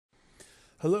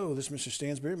Hello, this is Mr.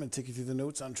 Stansbury. I'm going to take you through the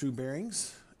notes on true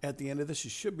bearings. At the end of this,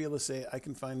 you should be able to say, I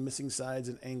can find missing sides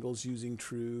and angles using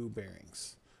true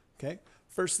bearings. Okay?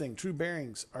 First thing, true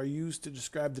bearings are used to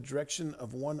describe the direction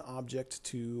of one object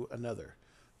to another.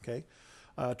 Okay?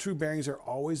 True bearings are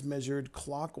always measured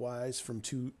clockwise from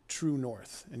true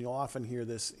north. And you'll often hear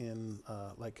this in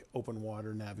like open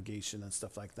water navigation and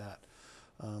stuff like that.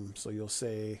 So you'll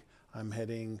say, I'm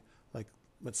heading, like,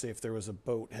 let's say if there was a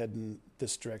boat heading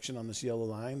this direction on this yellow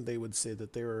line, they would say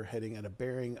that they were heading at a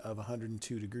bearing of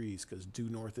 102 degrees because due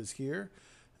north is here.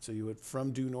 So you would,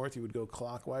 from due north, you would go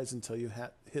clockwise until you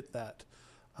hit that,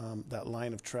 that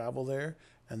line of travel there,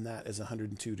 and that is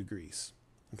 102 degrees.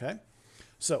 Okay?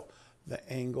 So the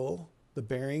angle, the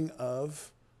bearing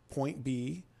of point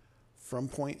B from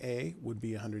point A would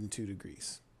be 102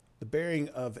 degrees. The bearing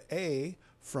of A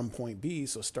from point B,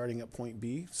 so starting at point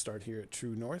B, start here at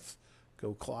true north,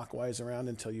 go clockwise around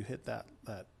until you hit that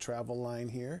travel line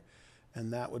here,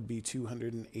 and that would be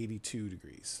 282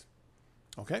 degrees.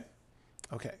 Okay?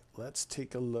 Okay, let's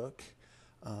take a look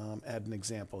at an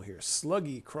example here.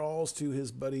 Sluggy crawls to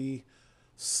his buddy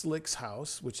Slick's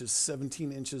house, which is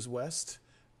 17 inches west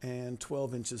and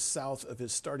 12 inches south of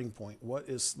his starting point. What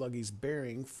is Sluggy's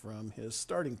bearing from his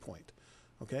starting point?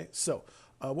 Okay, so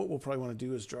what we'll probably want to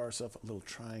do is draw ourselves a little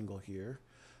triangle here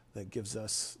that gives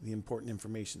us the important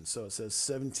information. So it says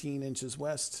 17 inches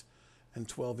west and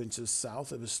 12 inches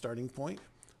south of his starting point.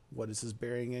 What is his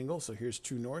bearing angle? So here's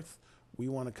true north. We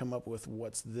want to come up with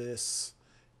what's this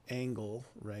angle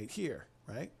right here,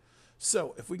 right?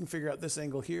 So if we can figure out this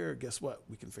angle here, guess what?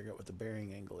 We can figure out what the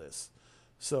bearing angle is.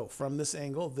 So from this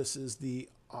angle, this is the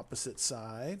opposite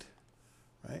side,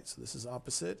 right? So this is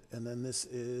opposite, and then this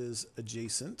is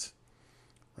adjacent,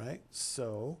 right?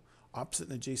 So opposite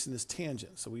and adjacent is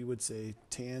tangent. So we would say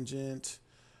tangent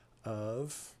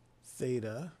of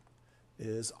theta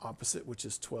is opposite, which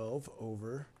is 12,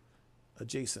 over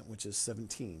adjacent, which is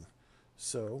 17.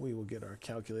 So we will get our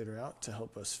calculator out to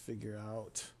help us figure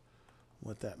out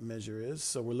what that measure is.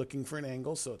 So we're looking for an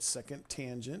angle, so it's second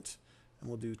tangent, and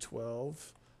we'll do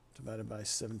 12 divided by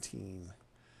 17.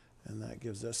 And that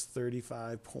gives us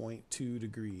 35.2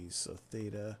 degrees. So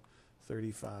theta,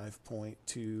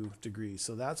 35.2 degrees.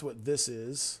 So that's what this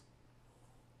is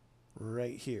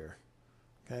right here.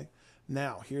 Okay.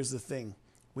 Now, here's the thing.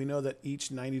 We know that each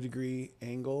 90-degree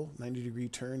angle, 90-degree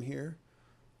turn here,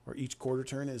 or each quarter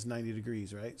turn is 90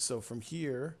 degrees, right? So from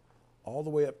here all the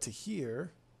way up to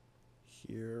here,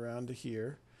 here around to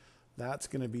here, that's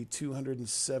going to be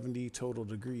 270 total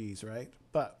degrees, right?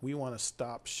 But we want to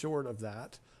stop short of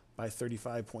that by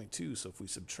 35.2. So if we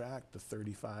subtract the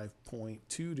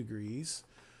 35.2 degrees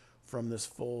from this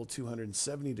full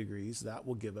 270 degrees, that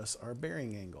will give us our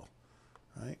bearing angle,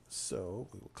 right? So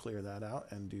we will clear that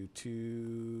out and do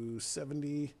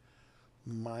 270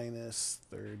 minus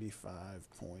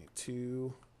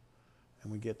 35.2,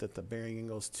 and we get that the bearing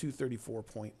angle is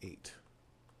 234.8.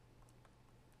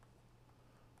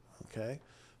 Okay?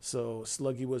 So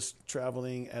Sluggy was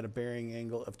traveling at a bearing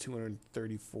angle of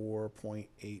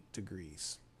 234.8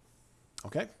 degrees.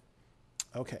 Okay?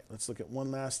 Okay, let's look at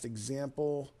one last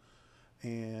example,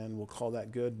 and we'll call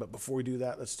that good. But before we do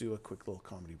that, let's do a quick little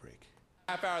comedy break.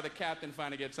 Half hour, the captain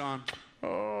finally gets on.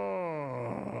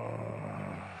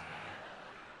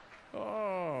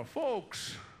 Oh,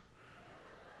 folks,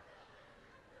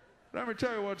 let me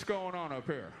tell you what's going on up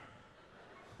here.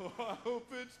 Oh, I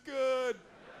hope it's good.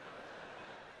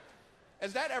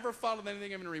 Has that ever followed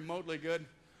anything even remotely good?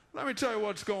 Let me tell you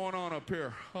what's going on up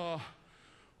here.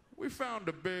 We found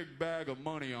a big bag of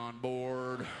money on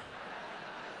board.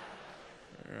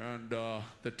 And the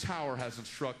tower has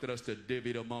instructed us to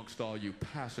divvy it amongst all you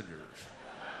passengers.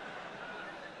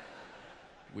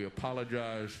 We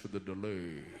apologize for the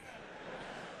delay.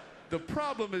 The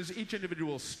problem is each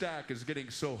individual stack is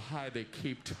getting so high they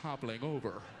keep toppling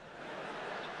over.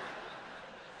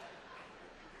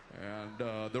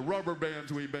 And the rubber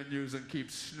bands we've been using keep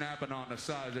snapping on the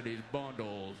sides of these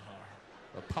bundles.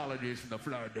 Apologies from the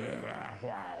flight deck.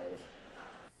 Wow.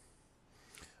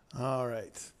 All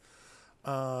right.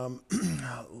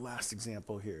 Last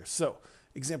example here. So,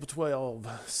 example 12.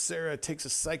 Sarah takes a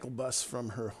cycle bus from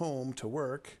her home to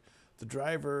work. The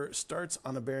driver starts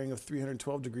on a bearing of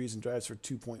 312 degrees and drives for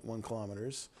 2.1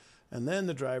 kilometers. And then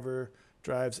the driver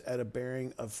drives at a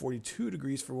bearing of 42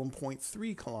 degrees for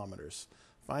 1.3 kilometers.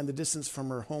 Find the distance from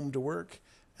her home to work,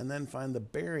 and then find the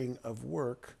bearing of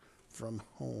work from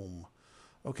home.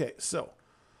 Okay, so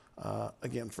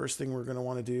again, first thing we're going to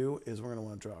want to do is we're going to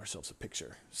want to draw ourselves a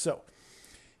picture. So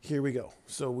here we go.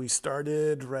 So we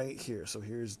started right here. So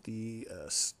here's the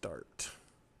start.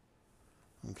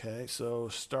 Okay, so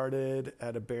started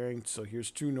at a bearing, so here's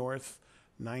true north,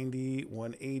 90,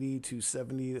 180,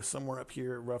 270, somewhere up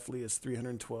here roughly is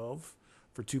 312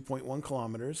 for 2.1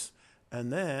 kilometers.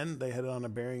 And then they headed on a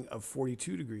bearing of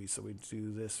 42 degrees. So we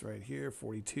do this right here,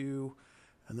 42.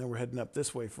 And then we're heading up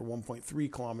this way for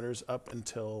 1.3 kilometers up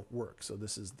until work. So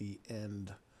this is the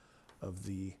end of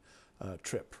the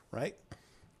trip, right?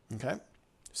 Okay.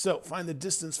 So find the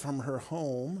distance from her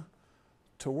home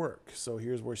to work. So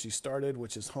here's where she started,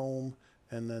 which is home,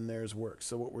 and then there's work.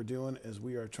 So what we're doing is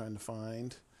we are trying to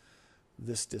find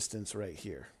this distance right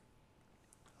here.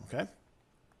 Okay?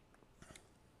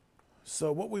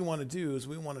 So what we want to do is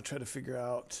we want to try to figure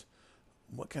out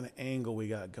what kind of angle we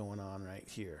got going on right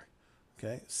here.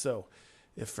 Okay? So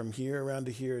if from here around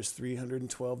to here is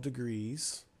 312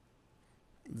 degrees,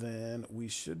 then we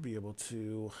should be able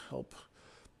to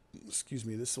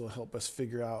this will help us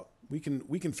figure out, we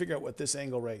can figure out what this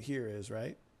angle right here is,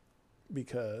 right?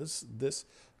 Because this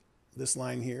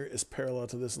line here is parallel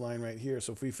to this line right here.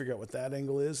 So if we figure out what that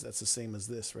angle is, that's the same as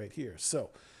this right here.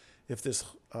 So if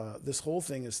this whole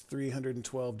thing is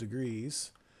 312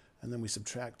 degrees, and then we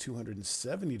subtract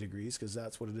 270 degrees, because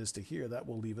that's what it is to here, that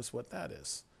will leave us what that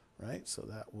is, right? So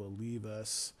that will leave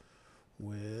us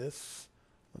with,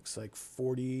 looks like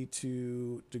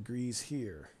 42 degrees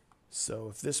here. So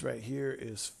if this right here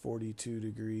is 42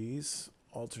 degrees,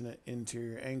 alternate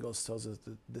interior angles tells us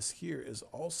that this here is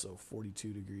also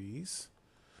 42 degrees.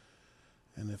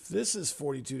 And if this is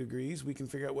 42 degrees, we can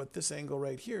figure out what this angle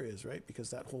right here is, right?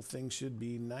 Because that whole thing should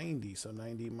be 90. So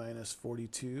 90 minus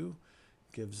 42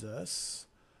 gives us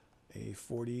a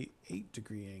 48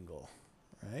 degree angle,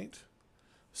 right?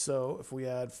 So if we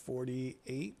add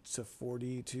 48 to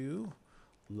 42,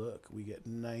 look, we get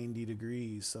 90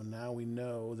 degrees. So now we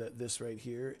know that this right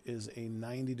here is a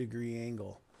 90 degree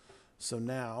angle. So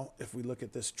now if we look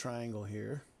at this triangle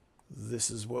here, this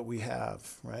is what we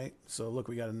have, right? So look,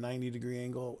 we got a 90 degree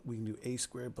angle. We can do a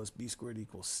squared plus b squared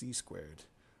equals c squared,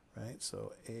 right?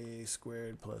 So a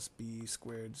squared plus b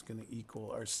squared is going to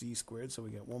equal our c squared. So we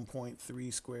get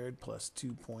 1.3 squared plus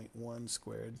 2.1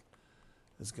 squared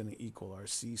is going to equal our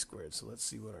c squared. So let's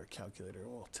see what our calculator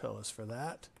will tell us for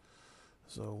that.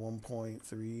 So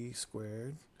 1.3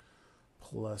 squared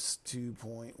plus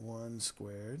 2.1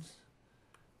 squared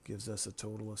gives us a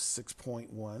total of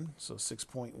 6.1. So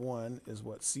 6.1 is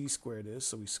what c squared is.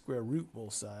 So we square root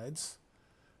both sides,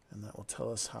 and that will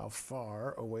tell us how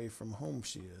far away from home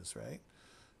she is, right?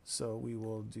 So we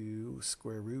will do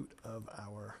square root of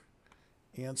our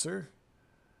answer,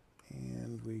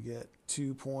 and we get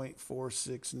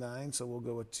 2.469. So we'll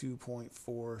go with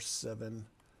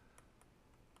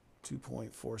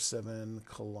 2.47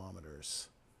 kilometers.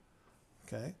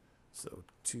 Okay, so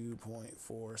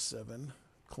 2.47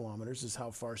 kilometers is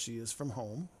how far she is from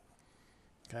home.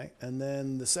 Okay, and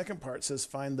then the second part says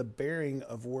find the bearing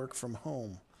of work from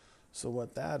home. So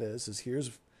what that is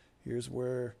here's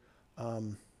where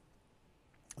the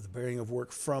bearing of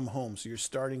work from home. So you're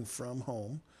starting from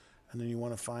home, and then you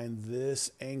want to find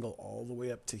this angle all the way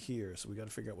up to here. So we got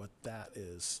to figure out what that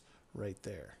is right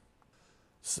there.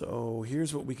 So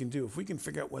here's what we can do. If we can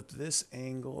figure out what this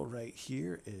angle right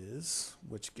here is,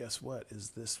 which guess what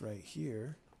is this right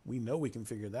here, we know we can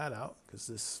figure that out because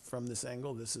this, from this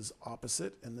angle, this is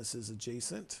opposite and this is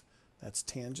adjacent. That's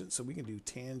tangent. So we can do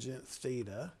tangent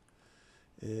theta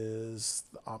is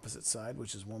the opposite side,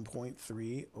 which is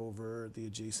 1.3 over the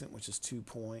adjacent, which is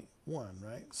 2.1,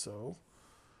 right? So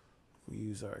we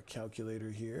use our calculator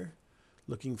here.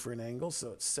 Looking for an angle,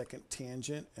 so it's second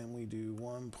tangent, and we do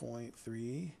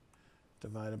 1.3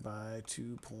 divided by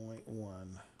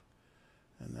 2.1.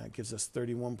 And that gives us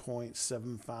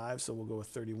 31.75, so we'll go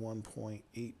with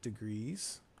 31.8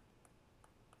 degrees.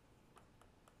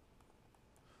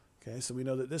 Okay, so we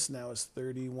know that this now is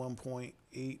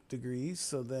 31.8 degrees,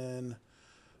 so then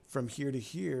from here to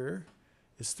here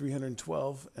is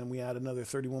 312, and we add another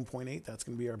 31.8, that's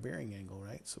going to be our bearing angle,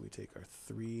 right? So we take our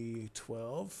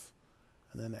 312,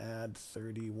 and then add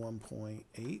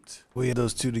 31.8. We add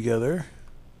those two together,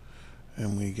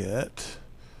 and we get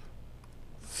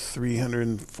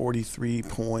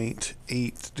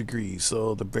 343.8 degrees.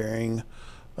 So the bearing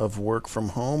of work from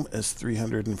home is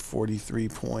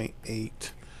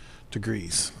 343.8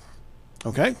 degrees.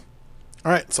 Okay?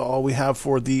 All right, that's all we have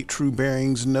for the True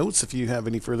Bearings notes. If you have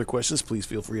any further questions, please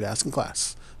feel free to ask in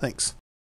class. Thanks.